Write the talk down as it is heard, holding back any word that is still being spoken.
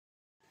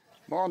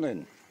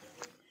Morning.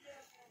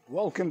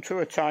 Welcome to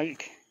a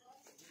tyke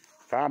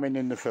farming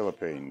in the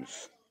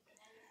Philippines.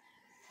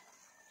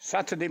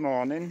 Saturday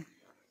morning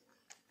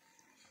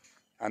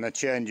and a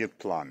change of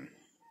plan.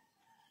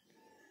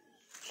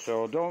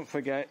 So don't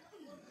forget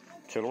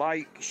to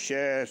like,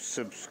 share,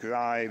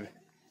 subscribe,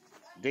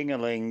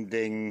 ding-a-ling,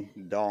 ding,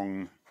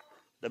 dong,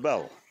 the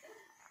bell.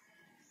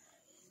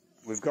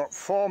 We've got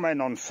 4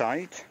 men on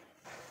site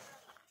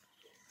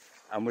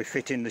and we're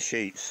fitting the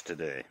sheets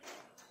today.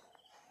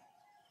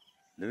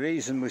 The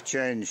reason we've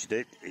changed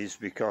it is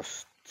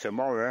because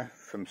tomorrow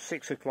from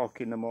 6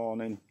 o'clock in the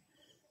morning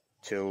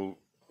till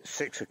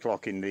 6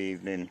 o'clock in the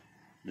evening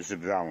there's a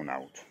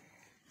brownout.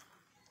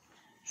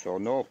 So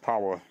no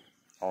power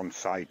on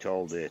site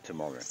all day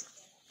tomorrow.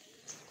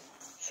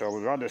 So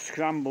we've had a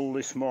scramble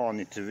this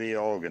morning to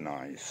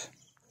reorganise.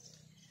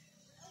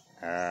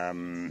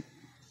 And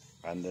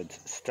they'd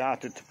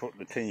started to put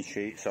the tin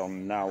sheets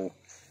on now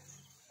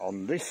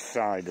on this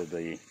side of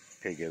the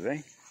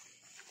piggery,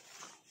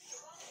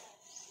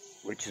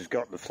 which has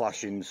got the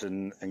flashings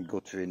and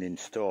guttering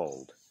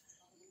installed.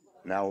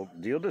 Now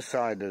the other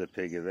side of the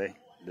piggery,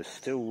 there's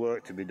still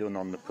work to be done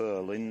on the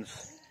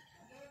purlins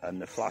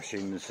and the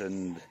flashings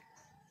and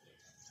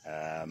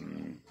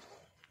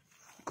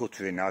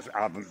guttering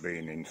haven't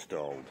been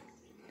installed.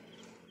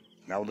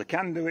 Now they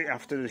can do it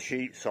after the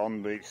sheet's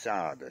on, but it's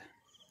harder.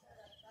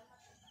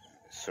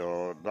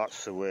 So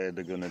that's the way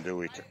they're going to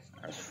do it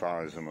as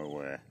far as I'm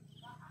aware.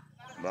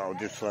 But I'll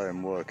just let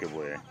them work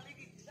away.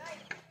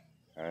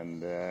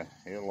 And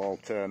it'll all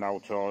turn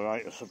out all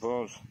right, I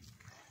suppose.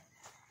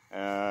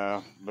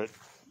 But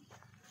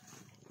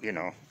you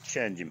know,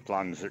 changing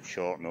plans at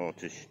short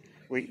notice.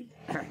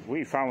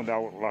 We found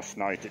out last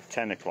night at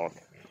 10 o'clock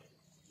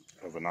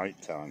of the night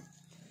time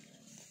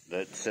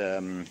that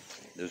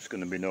there's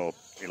going to be no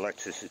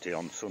electricity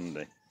on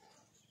Sunday.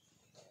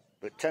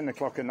 But 10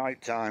 o'clock at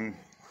night time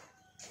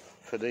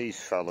for these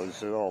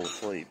fellas, they're all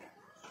asleep.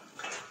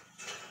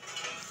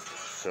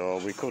 So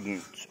we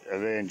couldn't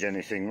arrange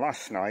anything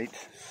last night,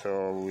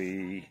 so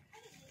we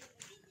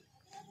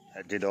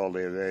did all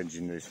the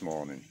arranging this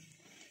morning.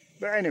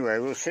 But anyway,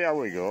 we'll see how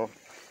we go.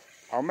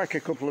 I'll make a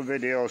couple of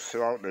videos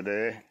throughout the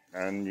day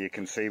and you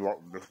can see what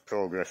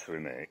progress we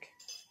make.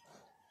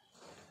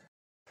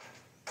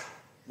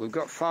 We've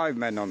got 5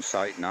 men on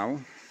site now,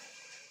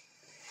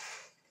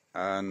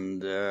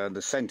 and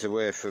they're sent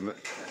away for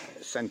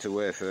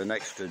an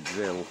extra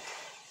drill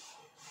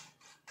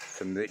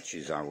from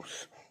Rich's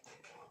house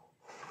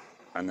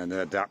and an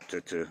adapter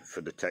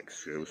for the tech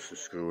screws to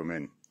screw them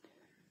in.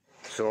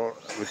 So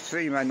with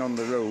 3 men on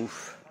the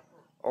roof,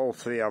 all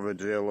 3 have a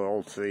drill,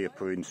 all 3 are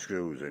putting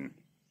screws in.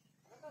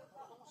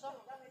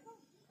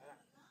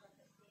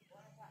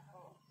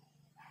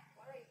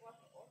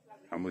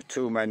 And with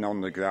 2 men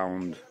on the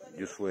ground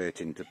just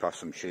waiting to pass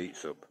some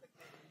sheets up.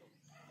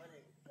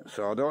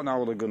 So I don't know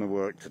how they're going to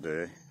work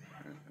today.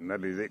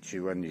 Maybe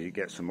Richie, when he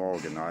gets them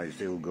organised,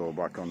 he'll go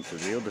back onto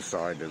the other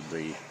side of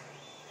the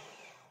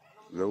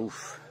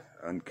roof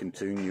and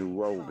continue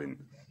welding.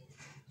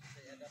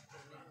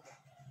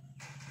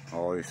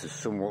 Or if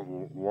there's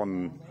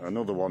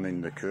another one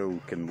in the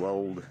crew can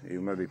weld, he'll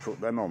maybe put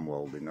them on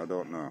welding, I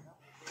don't know.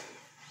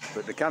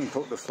 But they can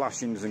put the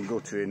flashings and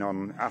guttering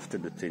on after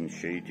the tin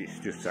sheet, it's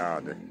just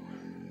harder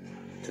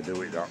to do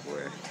it that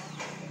way.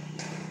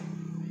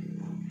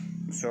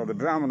 So the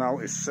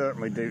brownout is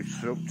certainly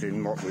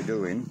disrupting what we're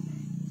doing,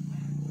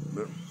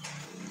 but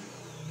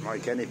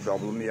like any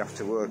problem you have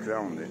to work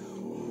around it.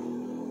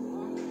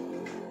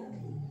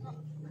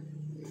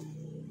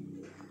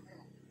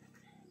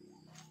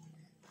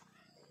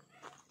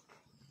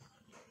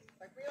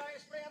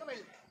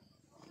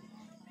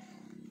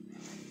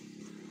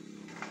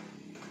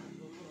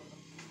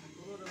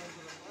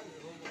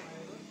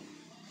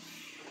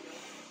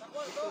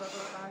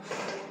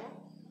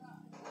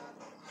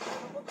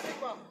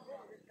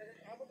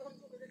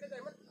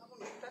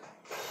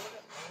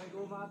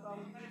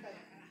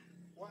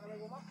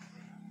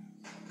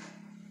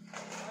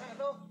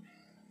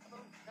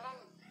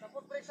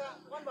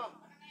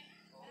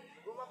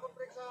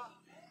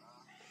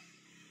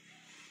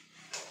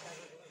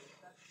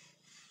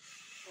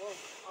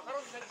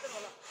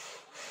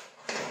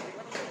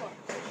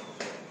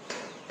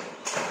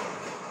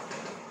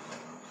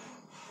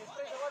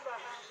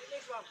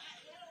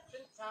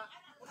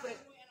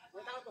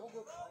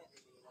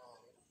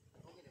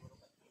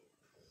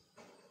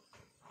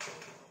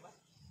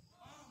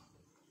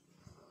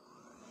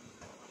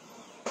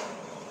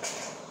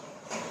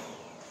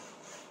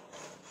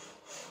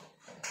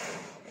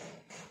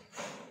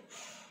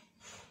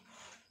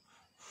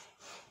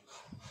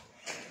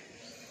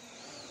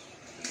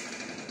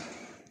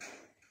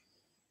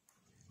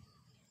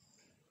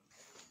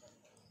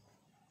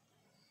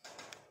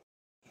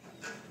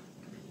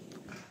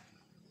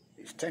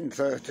 It's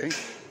 10:30.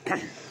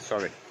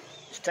 Sorry,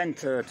 it's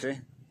 10:30.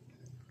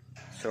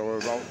 So we're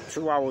about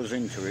 2 hours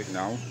into it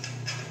now,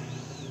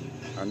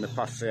 and they're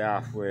past the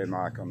halfway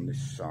mark on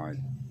this side.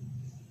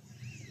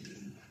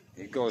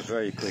 It goes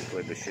very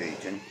quickly, the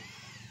sheeting.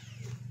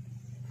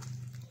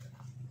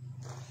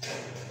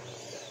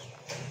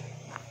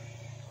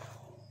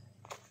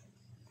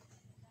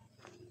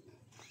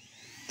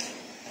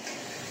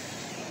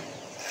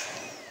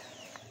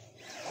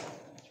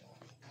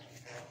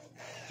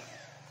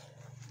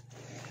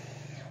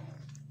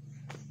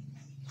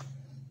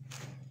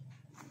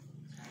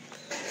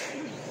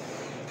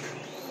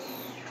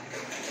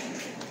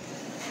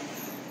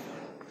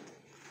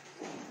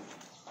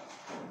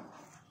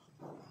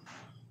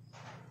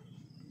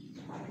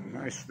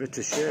 Nice bit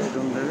of shade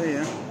under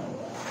here.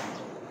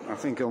 I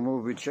think I'll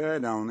move my chair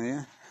down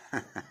here.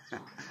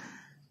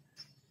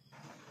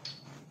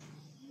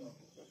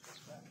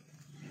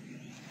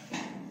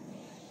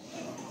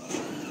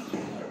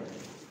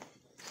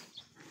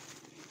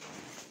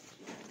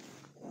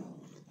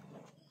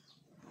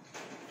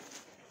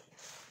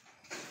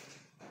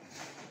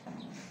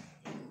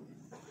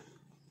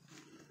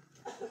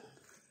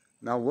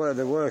 Now where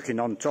they're working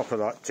on top of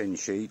that tin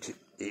sheet,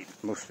 it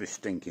must be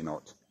stinking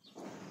hot.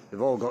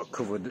 They've all got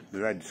covered, the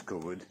head's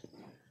covered,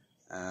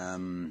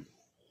 because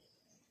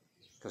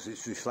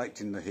it's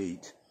reflecting the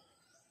heat,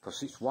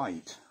 because it's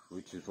white,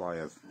 which is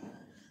why I've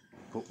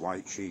put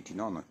white sheeting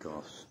on, of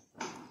course.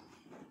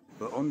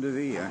 But under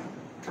here,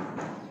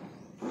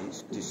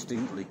 it's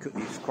distinctly,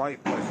 it's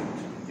quite pleasant.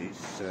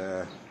 It's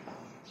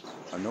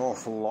an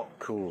awful lot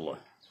cooler.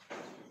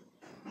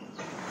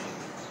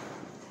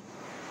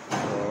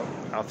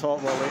 I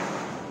thought, well,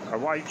 a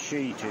white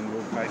sheeting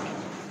would make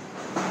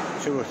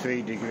 2 or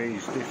 3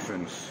 degrees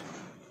difference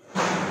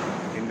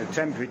in the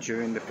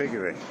temperature in the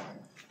piggery.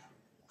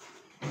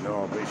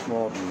 No, but it's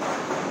more than that.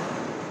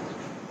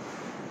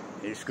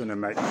 It's going to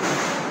make,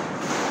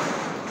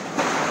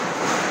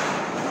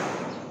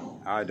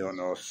 I don't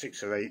know,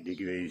 6 or 8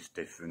 degrees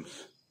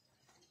difference.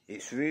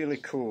 It's really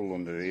cool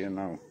under here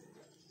now.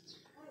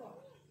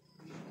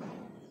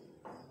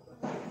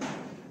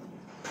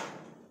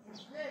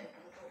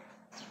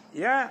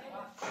 Yeah.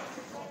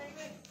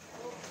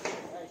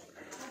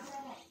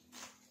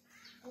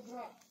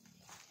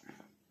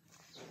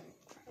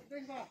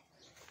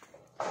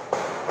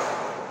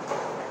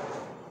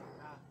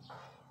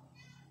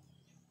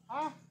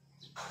 Hah?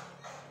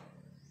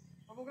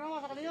 Mabog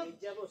na sa kaniyot?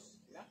 Iya, boss.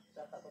 Ya,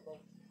 sa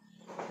tatotong.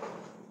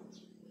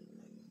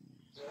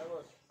 Iya,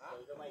 boss. Ha?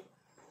 Gamay.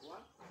 Kuha?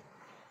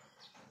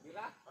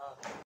 Dira?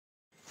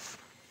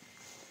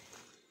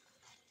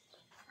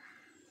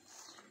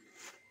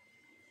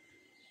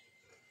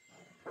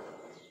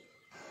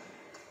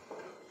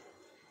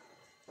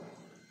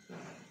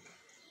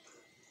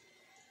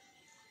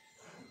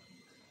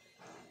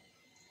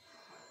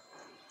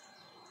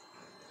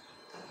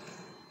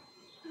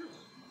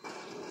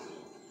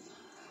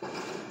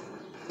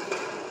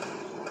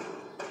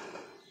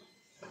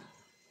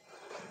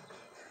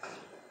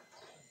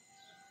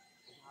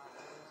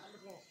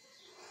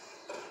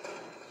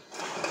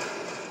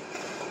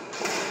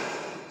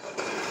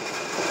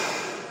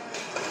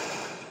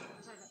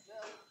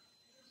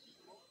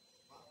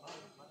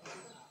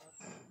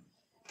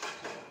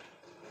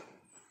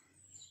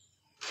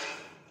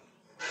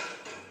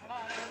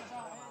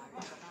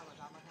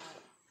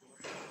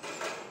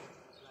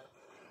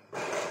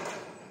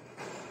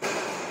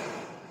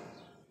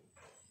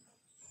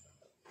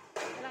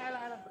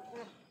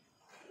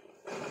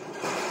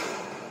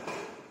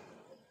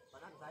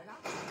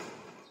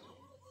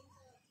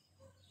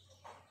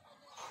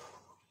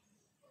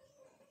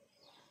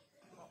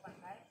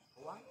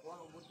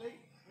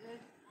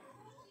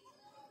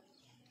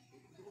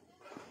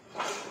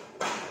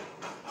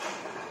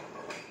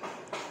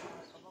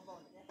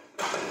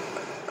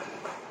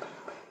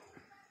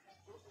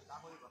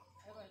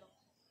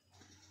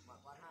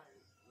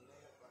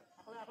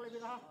 Ako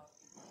lebih lah.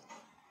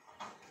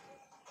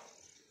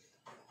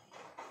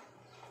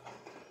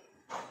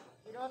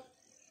 Idot.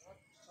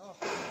 Oh.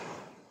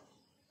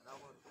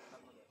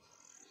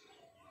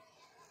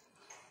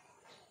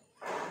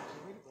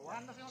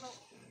 Panas yung to.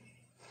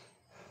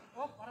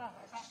 Oh, para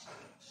isa.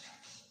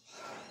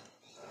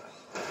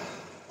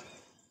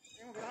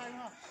 Yung girahin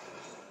mo.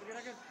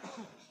 Girahin.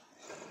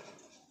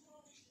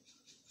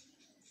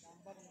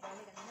 Sambat ng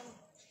balik ang ano.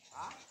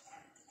 Ha?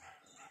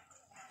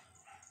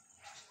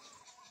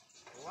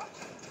 Kuha.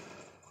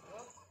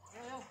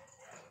 Yo.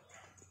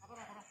 Ako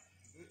na.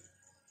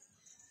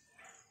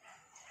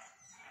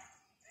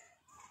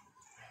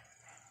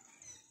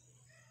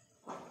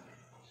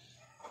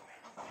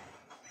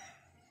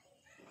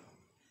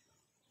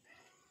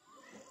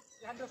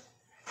 Dos.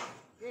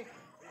 Okay.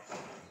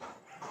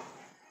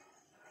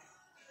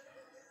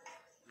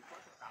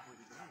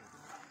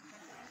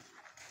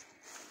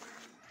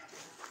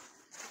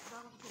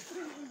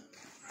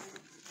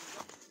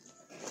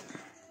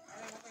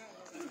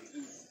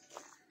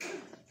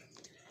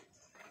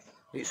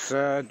 It's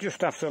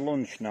just after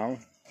lunch now.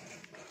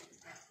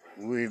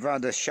 We've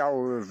had a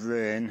shower of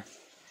rain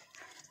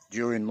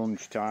during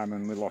lunchtime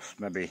and we lost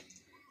maybe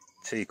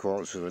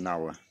 3/4 of an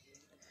hour.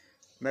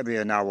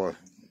 Maybe an hour.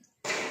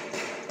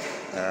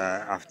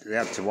 After they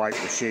had to wipe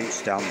the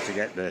sheets down to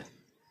get the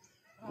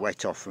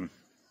wet off them.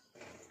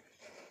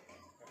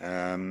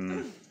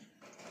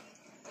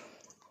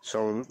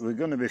 So we're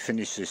going to be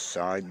finished this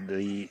side.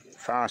 The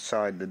far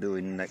side they're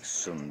doing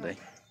next Sunday.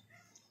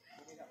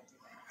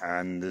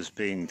 And there's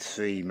been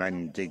 3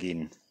 men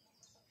digging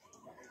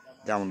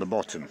down the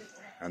bottom.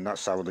 And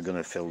that's how they're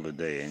going to fill the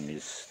day in,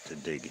 is to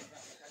dig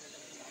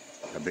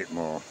a bit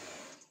more.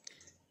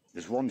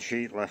 There's 1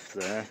 sheet left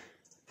there.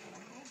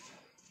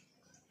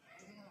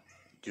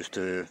 Just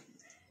a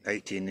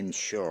 18-inch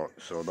short,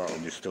 so that'll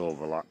just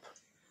overlap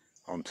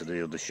onto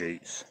the other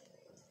sheets.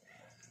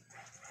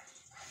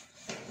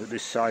 but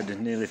this side is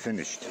nearly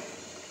finished.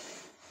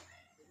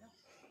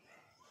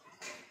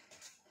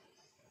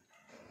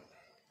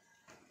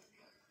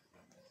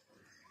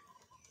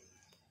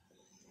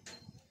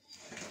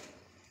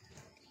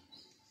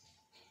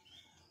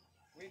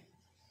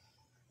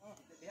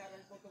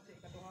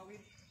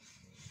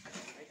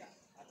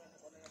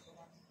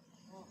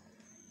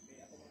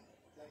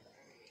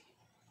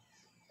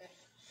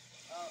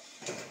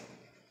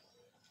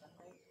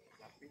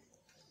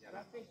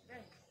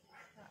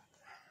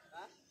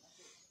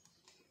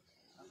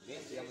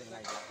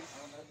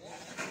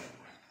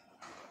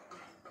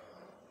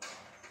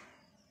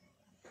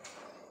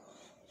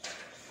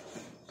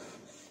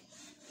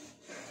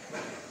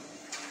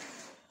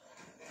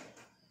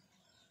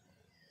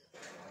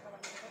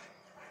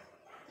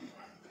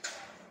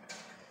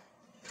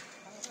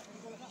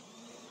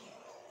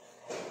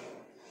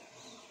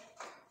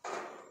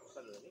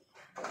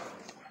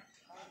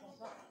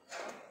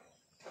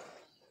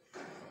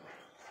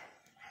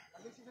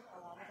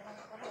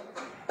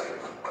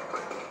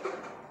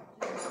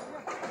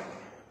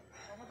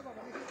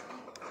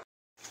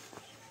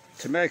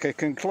 To make a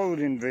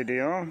concluding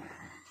video,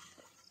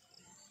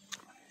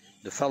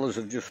 the fellas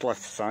have just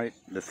left site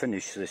to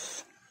finish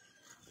this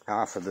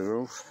half of the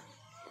roof.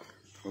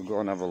 We'll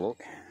go and have a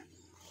look.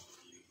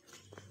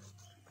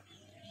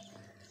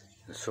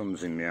 The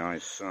sun's in my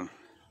eyes, so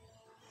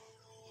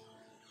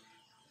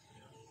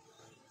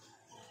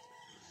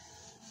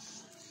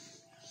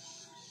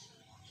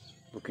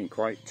looking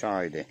quite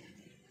tidy.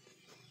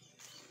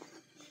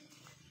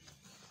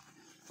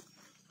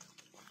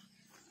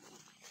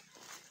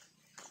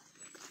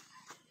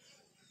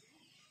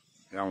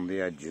 Around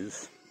the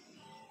edges.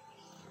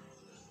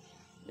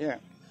 Yeah.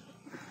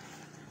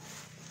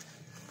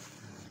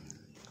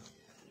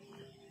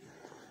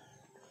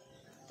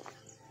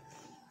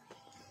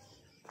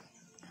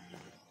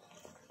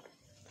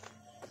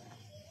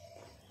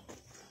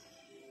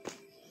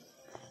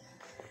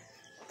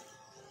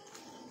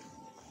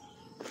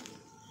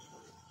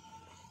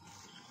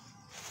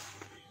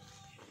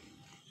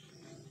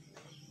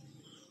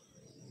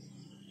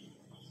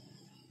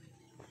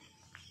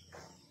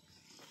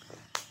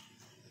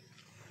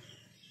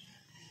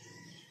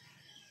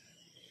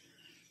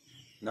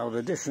 Now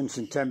the difference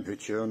in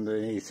temperature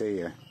underneath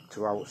here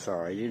to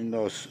outside, even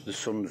though the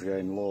sun's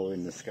getting low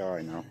in the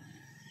sky now,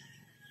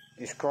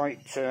 is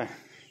quite a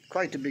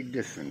big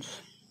difference.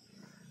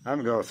 I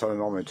haven't got a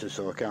thermometer,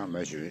 so I can't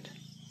measure it.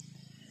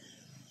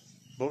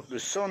 But the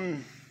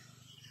sun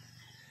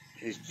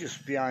is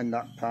just behind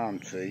that palm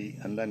tree,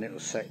 and then it'll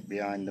set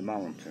behind the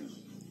mountain.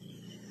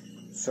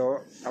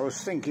 So I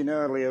was thinking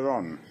earlier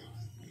on,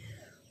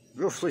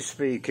 roughly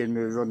speaking,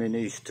 we're running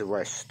east to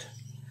west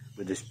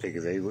with this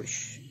piggery,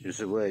 which is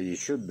the way you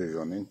should be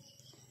running,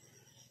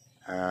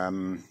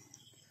 and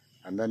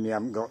then you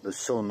haven't got the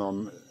sun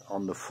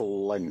on the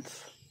full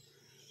length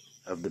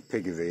of the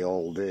piggery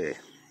all day.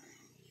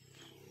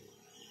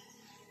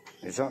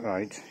 Is that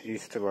right?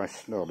 East to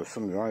west? No, the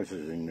sun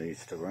rises in the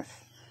east to west,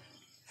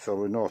 so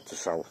we're north to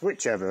south,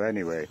 whichever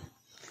anyway.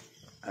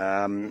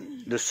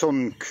 The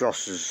sun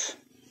crosses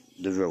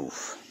the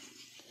roof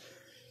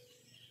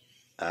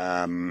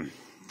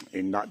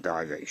in that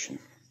direction.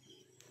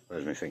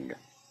 Where's my finger?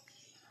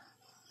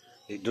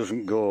 It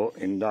doesn't go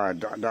in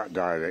that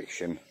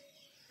direction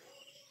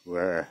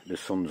where the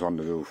sun's on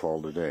the roof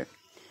all the day.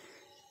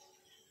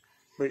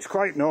 But it's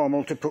quite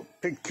normal to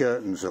put pig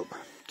curtains up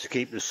to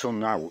keep the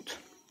sun out.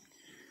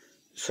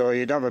 So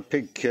you'd have a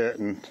pig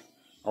curtain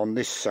on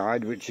this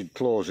side, which would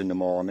close in the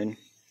morning,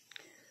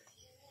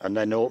 and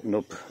then open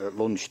up at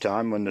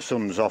lunchtime when the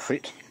sun's off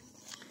it.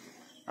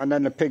 And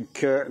then a pig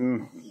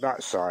curtain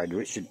that side,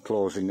 which should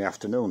close in the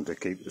afternoon to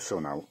keep the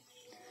sun out.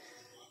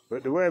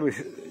 But the way we're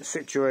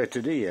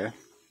situated here,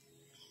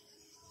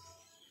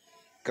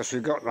 because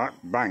we've got that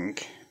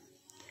bank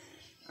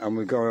and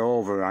we've got an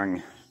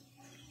overhang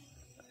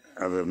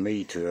of a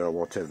metre or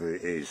whatever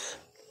it is,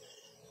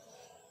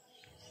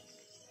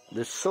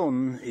 the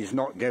sun is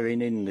not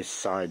getting in this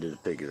side of the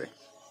piggery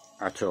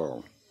at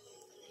all.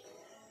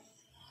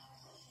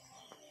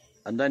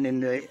 And then in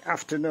the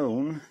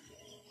afternoon,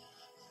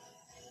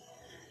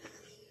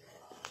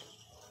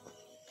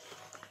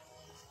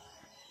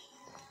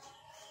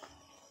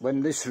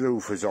 when this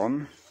roof is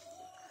on,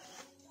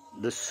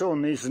 the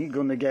sun isn't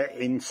going to get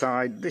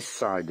inside this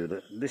side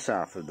of this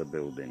half of the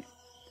building.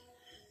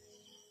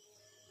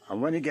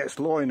 And when it gets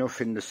low enough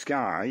in the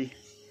sky,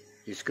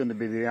 it's going to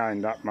be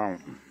behind that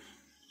mountain.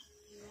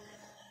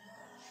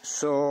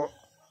 So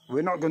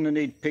we're not going to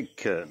need pig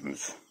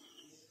curtains,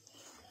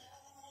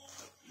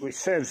 which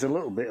saves a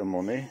little bit of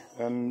money,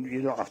 and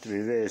you don't have to be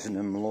raising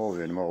them and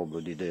lowering them all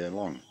bloody day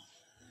long.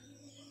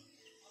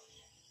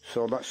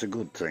 So that's a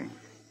good thing.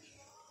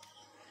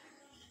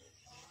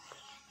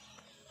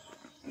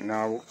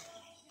 Now,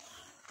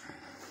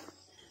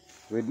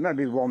 with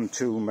maybe one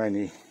too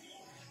many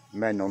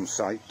men on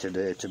site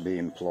today to be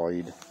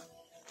employed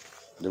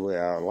the way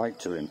I like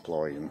to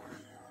employ them,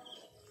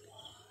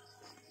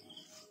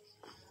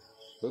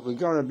 but we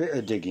got a bit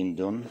of digging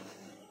done,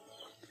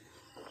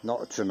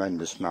 not a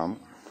tremendous amount,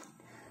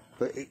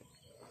 But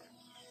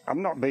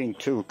I'm not being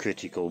too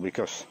critical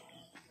because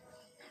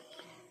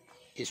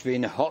it's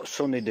been a hot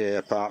sunny day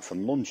apart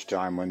from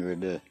lunchtime when we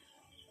had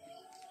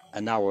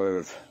an hour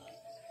of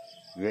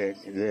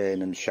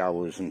rain and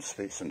showers and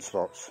spits and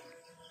spots.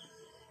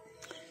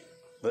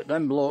 But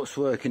them blokes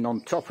working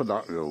on top of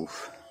that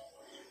roof,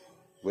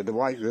 with the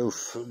white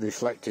roof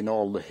reflecting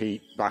all the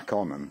heat back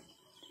on them,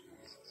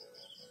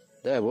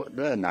 they're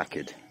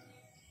knackered.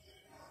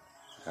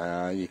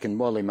 You can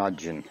well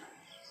imagine.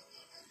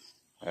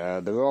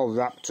 They're all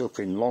wrapped up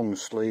in long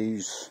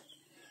sleeves,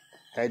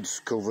 heads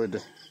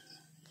covered,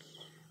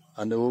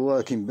 and they were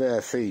working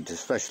bare feet,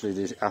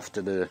 especially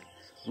after the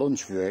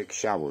lunch break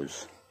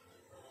showers,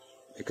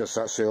 because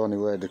that's the only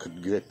way they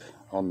could grip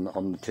on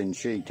the tin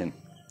sheeting.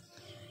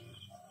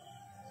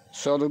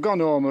 So they've gone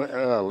home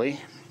early,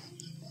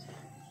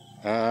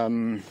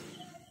 and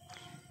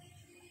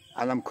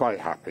I'm quite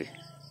happy.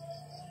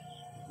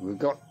 We've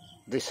got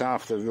this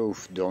half the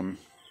roof done.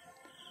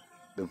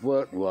 They've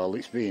worked well.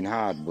 It's been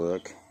hard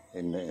work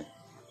in the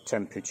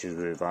temperatures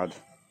we've had,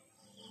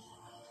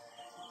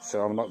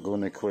 so I'm not going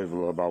to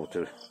quibble about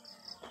an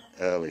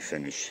early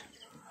finish.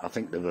 I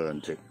think they've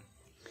earned it.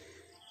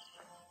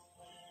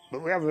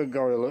 But we have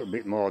got a little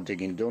bit more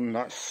digging done.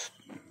 That's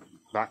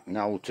back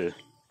now to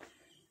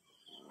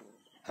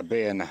a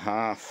bay and a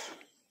half.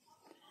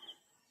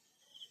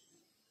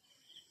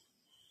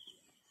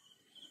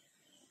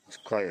 There's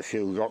quite a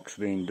few rocks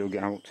being dug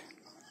out,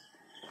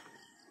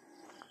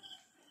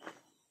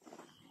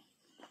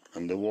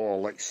 and the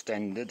wall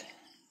extended,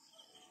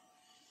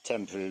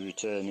 temporary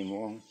retaining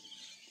wall.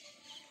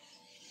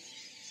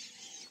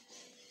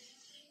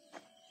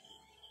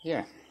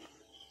 Yeah,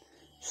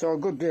 so a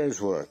good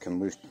day's work,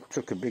 and we've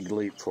took a big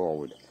leap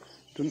forward.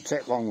 Doesn't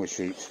take long with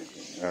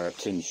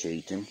tin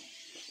sheeting.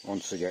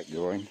 Once they get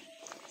going,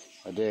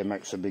 a day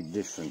makes a big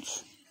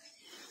difference.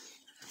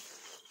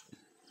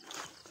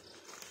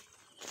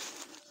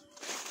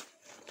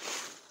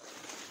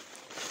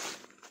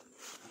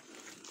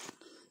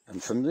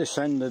 And from this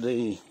end of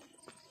the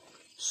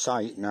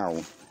site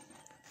now,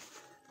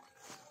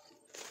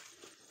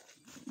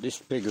 this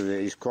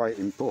piggery is quite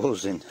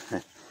imposing.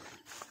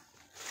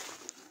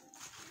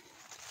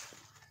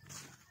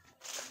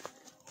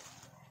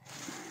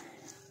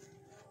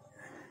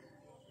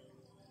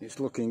 It's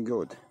looking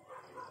good.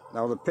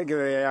 Now the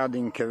piggery I had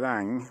in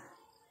Kerrang,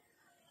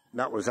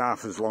 that was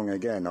half as long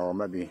again, or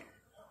maybe,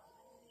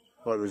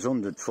 well, it was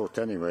 100 foot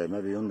anyway,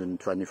 maybe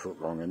 120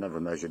 foot long. I never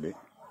measured it.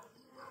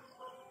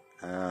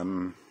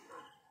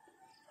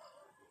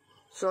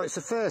 So it's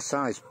a fair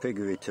sized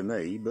piggery to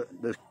me, but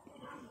the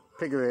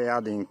piggery I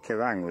had in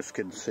Kerrang was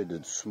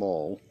considered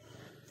small.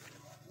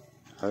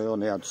 I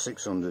only had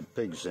 600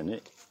 pigs in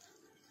it.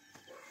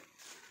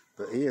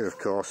 But here, of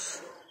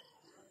course,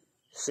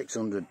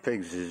 600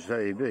 pigs is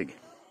very big.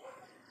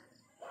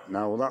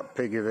 Now that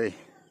piggery,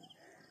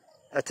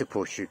 at a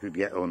push you could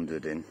get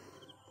 100 in.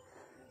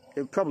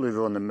 It would probably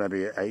run them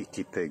maybe at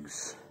 80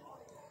 pigs,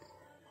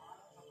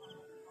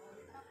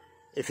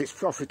 if it's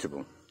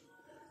profitable.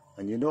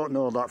 And you don't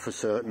know that for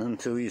certain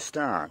until you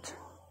start.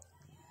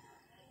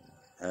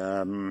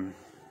 If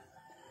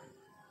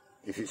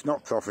it's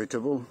not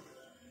profitable,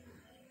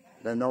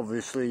 then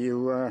obviously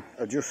you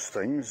adjust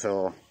things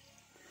or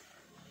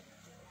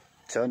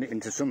turn it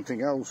into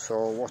something else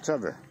or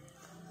whatever.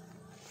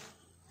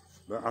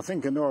 But I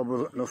think I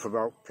know enough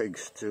about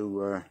pigs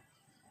to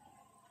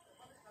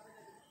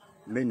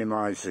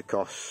minimise the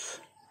costs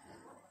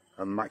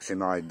and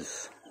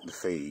maximise the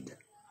feed,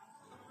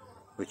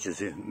 which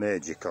is a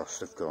major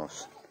cost, of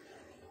course.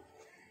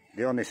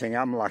 The only thing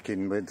I'm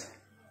lacking with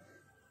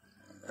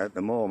at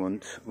the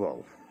moment,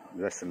 well,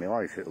 the rest of my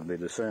life it'll be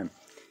the same,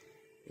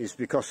 is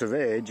because of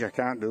age I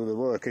can't do the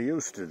work I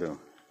used to do.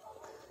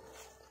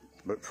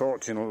 But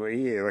fortunately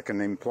here I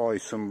can employ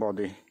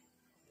somebody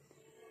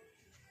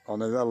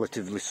on a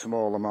relatively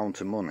small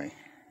amount of money.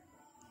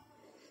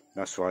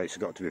 That's why it's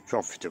got to be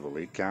profitable.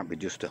 It can't be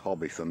just a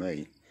hobby for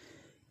me.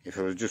 If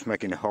I was just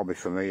making a hobby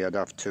for me, I'd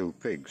have 2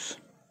 pigs,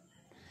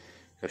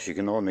 because you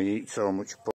can only eat so much